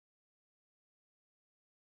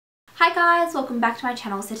Hi guys, welcome back to my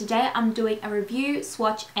channel. So today I'm doing a review,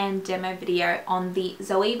 swatch and demo video on the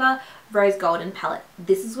Zoeva Rose Golden palette.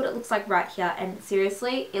 This is what it looks like right here, and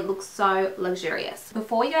seriously, it looks so luxurious.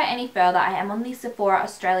 Before we go any further, I am on the Sephora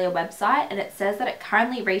Australia website and it says that it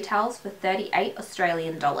currently retails for 38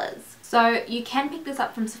 Australian dollars. So you can pick this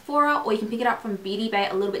up from Sephora or you can pick it up from Beauty Bay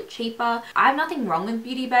a little bit cheaper. I have nothing wrong with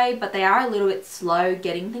Beauty Bay, but they are a little bit slow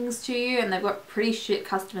getting things to you and they've got pretty shit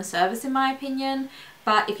customer service in my opinion.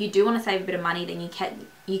 But if you do want to save a bit of money, then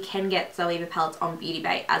you can get Zoeva palettes on Beauty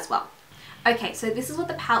Bay as well. Okay, so this is what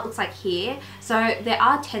the palette looks like here. So there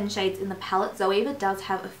are 10 shades in the palette. Zoeva does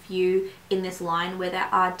have a few in this line where there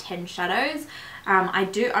are 10 shadows. I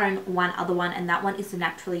do own one other one, and that one is the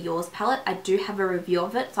Naturally Yours palette. I do have a review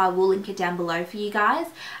of it, so I will link it down below for you guys.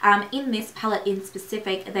 In this palette in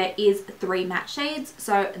specific, there is 3 matte shades.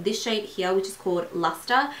 So this shade here, which is called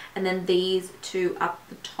Luster, and then these two up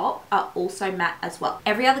the top are also matte as well.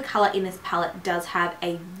 Every other color in this palette does have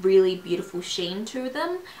a really beautiful sheen to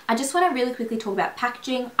them. I just want to really quickly talk about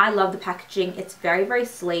packaging. I love the packaging. It's very, very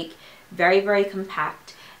sleek, very, very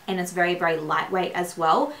compact, and it's very, very lightweight as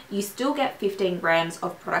well. You still get 15 grams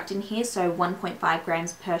of product in here, so 1.5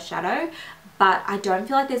 grams per shadow, but I don't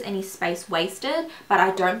feel like there's any space wasted, but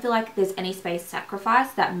I don't feel like there's any space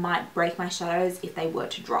sacrificed that might break my shadows if they were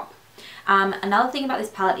to drop. Another thing about this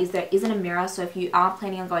palette is there isn't a mirror, so if you are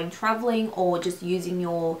planning on going traveling or just using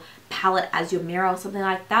your palette as your mirror or something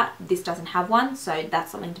like that, this doesn't have one, so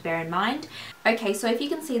that's something to bear in mind. Okay, so if you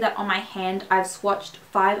can see that on my hand, I've swatched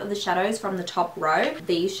 5 of the shadows from the top row.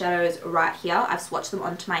 These shadows right here, I've swatched them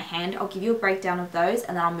onto my hand. I'll give you a breakdown of those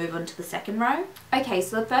and then I'll move on to the second row. Okay,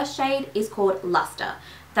 so the first shade is called Luster.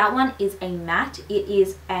 That one is a matte. It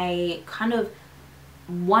is a kind of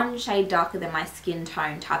 1 shade darker than my skin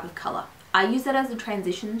tone type of color. I use that as a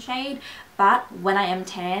transition shade, but when I am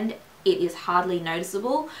tanned, it is hardly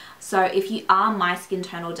noticeable. So if you are my skin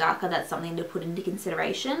tone or darker, that's something to put into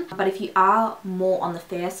consideration. But if you are more on the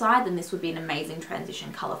fair side, then this would be an amazing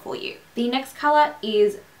transition color for you. The next color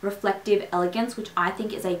is Reflective Elegance, which I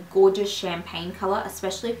think is a gorgeous champagne color,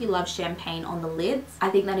 especially if you love champagne on the lids. I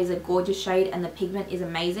think that is a gorgeous shade and the pigment is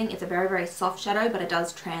amazing. It's a very, very soft shadow, but it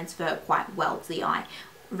does transfer quite well to the eye,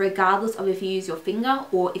 regardless of if you use your finger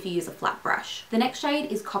or if you use a flat brush. The next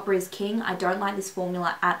shade is Copper is King. I don't like this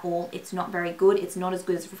formula at all. It's not very good. It's not as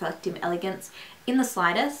good as Reflective Elegance in the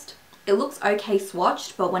slightest. It looks okay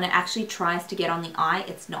swatched, but when it actually tries to get on the eye,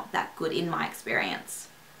 it's not that good in my experience.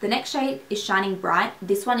 The next shade is Shining Bright.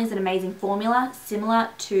 This one is an amazing formula, similar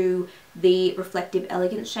to the Reflective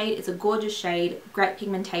Elegance shade. It's a gorgeous shade, great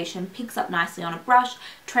pigmentation, picks up nicely on a brush,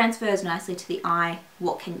 transfers nicely to the eye.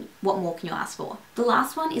 What more can you ask for? The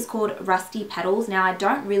last one is called Rusty Petals. Now I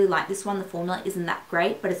don't really like this one. The formula isn't that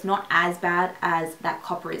great, but it's not as bad as that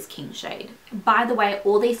Copper is King shade. By the way,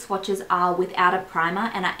 all these swatches are without a primer,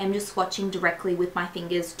 and I am just swatching directly with my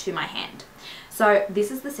fingers to my hand. So this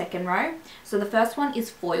is the second row. So the first one is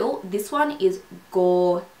Foil. This one is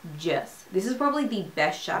gorgeous. This is probably the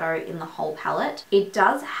best shadow in the whole palette. It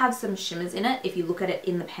does have some shimmers in it if you look at it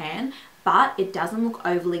in the pan, but it doesn't look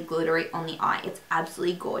overly glittery on the eye. It's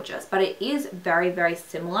absolutely gorgeous, but it is very, very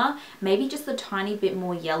similar, maybe just a tiny bit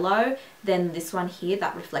more yellow than this one here,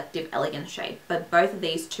 that Reflective Elegance shade, but both of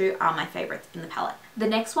these two are my favorites in the palette. The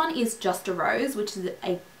next one is Just a Rose, which is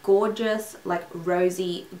a gorgeous, like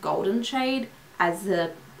rosy golden shade, as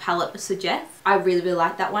the palette suggests. I really, really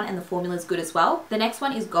like that one, and the formula is good as well. The next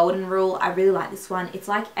one is Golden Rule. I really like this one. It's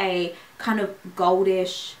like a kind of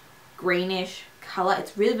goldish, greenish color.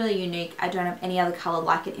 It's really, really unique. I don't have any other color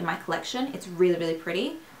like it in my collection. It's really, really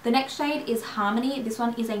pretty. The next shade is Harmony. This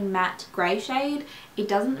one is a matte grey shade. It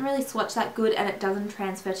doesn't really swatch that good and it doesn't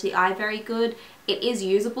transfer to the eye very good. It is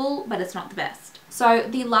usable, but it's not the best. So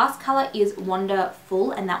the last color is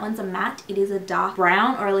Wonderful, and that one's a matte. It is a dark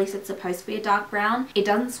brown, or at least it's supposed to be a dark brown. It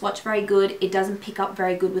doesn't swatch very good, it doesn't pick up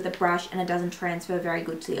very good with a brush, and it doesn't transfer very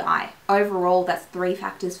good to the eye. Overall, that's 3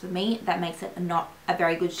 factors for me that makes it not a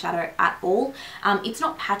very good shadow at all. It's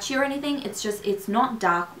not patchy or anything, it's just, it's not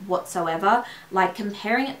dark whatsoever. Like,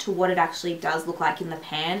 comparing it to what it actually does look like in the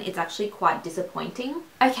pan, it's actually quite disappointing.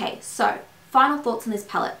 Okay, so final thoughts on this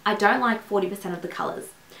palette. I don't like 40% of the colors.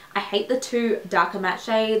 I hate the 2 darker matte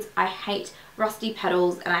shades, I hate Rusty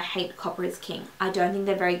Petals, and I hate Copper is King. I don't think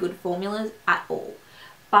they're very good formulas at all.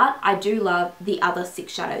 But I do love the other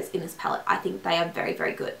 6 shadows in this palette. I think they are very,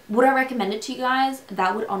 very good. Would I recommend it to you guys?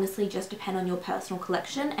 That would honestly just depend on your personal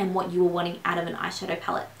collection and what you were wanting out of an eyeshadow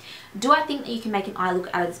palette. Do I think that you can make an eye look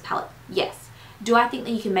out of this palette? Yes. Do I think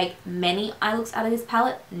that you can make many eye looks out of this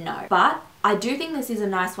palette? No. But I do think this is a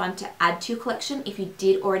nice one to add to your collection if you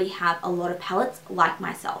did already have a lot of palettes like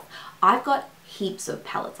myself. I've got heaps of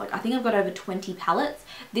palettes. Like I think I've got over 20 palettes.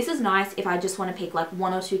 This is nice if I just want to pick like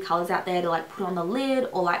 1 or 2 colors out there to like put on the lid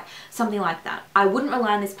or like something like that. I wouldn't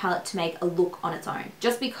rely on this palette to make a look on its own,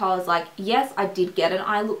 just because like, yes, I did get an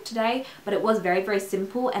eye look today, but it was very, very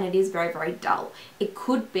simple and it is very, very dull. It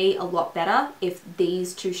could be a lot better if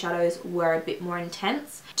these 2 shadows were a bit more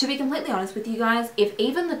intense. To be completely honest with you guys, if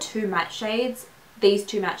even the 2 matte shades, these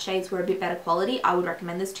 2 matte shades were a bit better quality, I would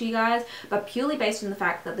recommend this to you guys, but purely based on the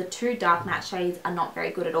fact that the 2 dark matte shades are not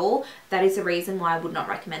very good at all, that is the reason why I would not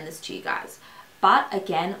recommend this to you guys. But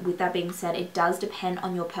again, with that being said, it does depend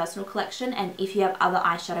on your personal collection and if you have other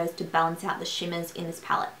eyeshadows to balance out the shimmers in this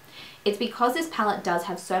palette. It's because this palette does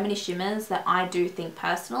have so many shimmers that I do think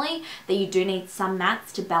personally that you do need some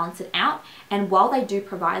mattes to balance it out, and while they do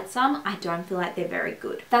provide some, I don't feel like they're very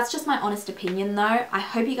good. That's just my honest opinion though. I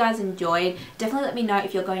hope you guys enjoyed. Definitely let me know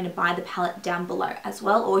if you're going to buy the palette down below as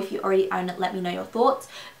well, or if you already own it, let me know your thoughts.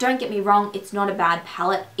 Don't get me wrong, it's not a bad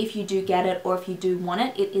palette. If you do get it or if you do want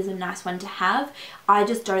it, it is a nice one to have. I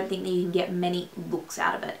just don't think that you can get many looks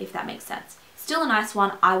out of it, if that makes sense. Still a nice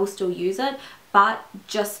one, I will still use it, but it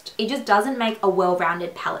just doesn't make a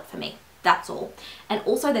well-rounded palette for me. That's all. And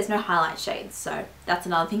also there's no highlight shades, so that's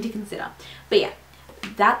another thing to consider. But yeah,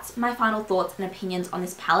 that's my final thoughts and opinions on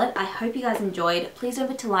this palette. I hope you guys enjoyed. Please don't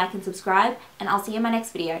forget to like and subscribe, and I'll see you in my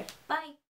next video. Bye!